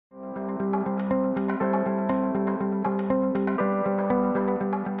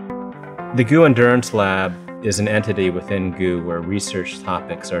The GU Endurance Lab is an entity within GU where research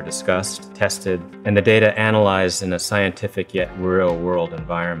topics are discussed, tested, and the data analyzed in a scientific yet real-world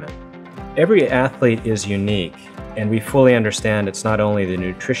environment. Every athlete is unique, and we fully understand it's not only the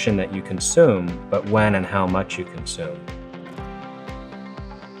nutrition that you consume, but when and how much you consume.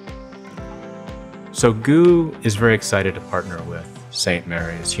 So GU is very excited to partner with St.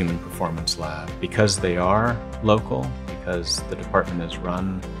 Mary's Human Performance Lab because they are local, because the department is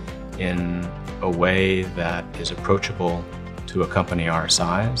run in a way that is approachable to a company our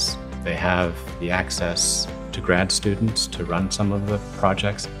size. They have the access to grad students to run some of the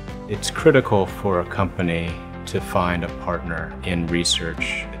projects. It's critical for a company to find a partner in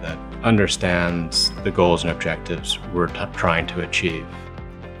research that understands the goals and objectives we're trying to achieve.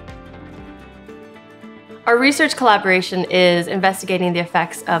 Our research collaboration is investigating the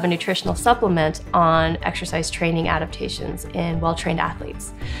effects of a nutritional supplement on exercise training adaptations in well-trained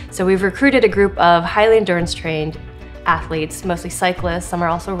athletes. So we've recruited a group of highly endurance-trained athletes, mostly cyclists, some are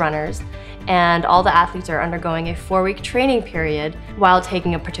also runners, and all the athletes are undergoing a 4-week training period while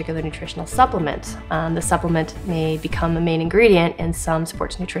taking a particular nutritional supplement. The supplement may become a main ingredient in some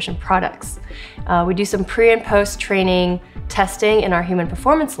sports nutrition products. We do some pre and post training testing in our Human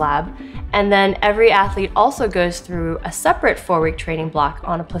Performance Lab, and then every athlete also goes through a separate 4-week training block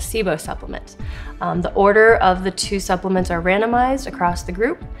on a placebo supplement. The order of the 2 supplements are randomized across the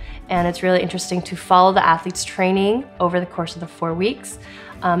group, and it's really interesting to follow the athletes' training over the course of the 4 weeks.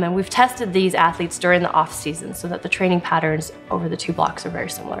 And we've tested these athletes during the off season so that the training patterns over the 2 blocks are very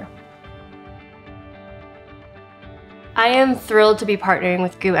similar. I am thrilled to be partnering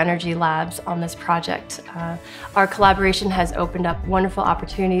with GU Energy Labs on this project. Our collaboration has opened up wonderful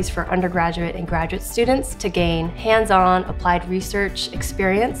opportunities for undergraduate and graduate students to gain hands-on applied research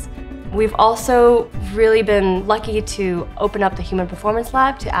experience. We've also really been lucky to open up the Human Performance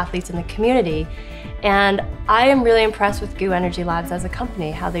Lab to athletes in the community. And I am really impressed with GU Energy Labs as a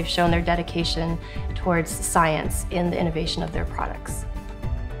company, how they've shown their dedication towards science in the innovation of their products.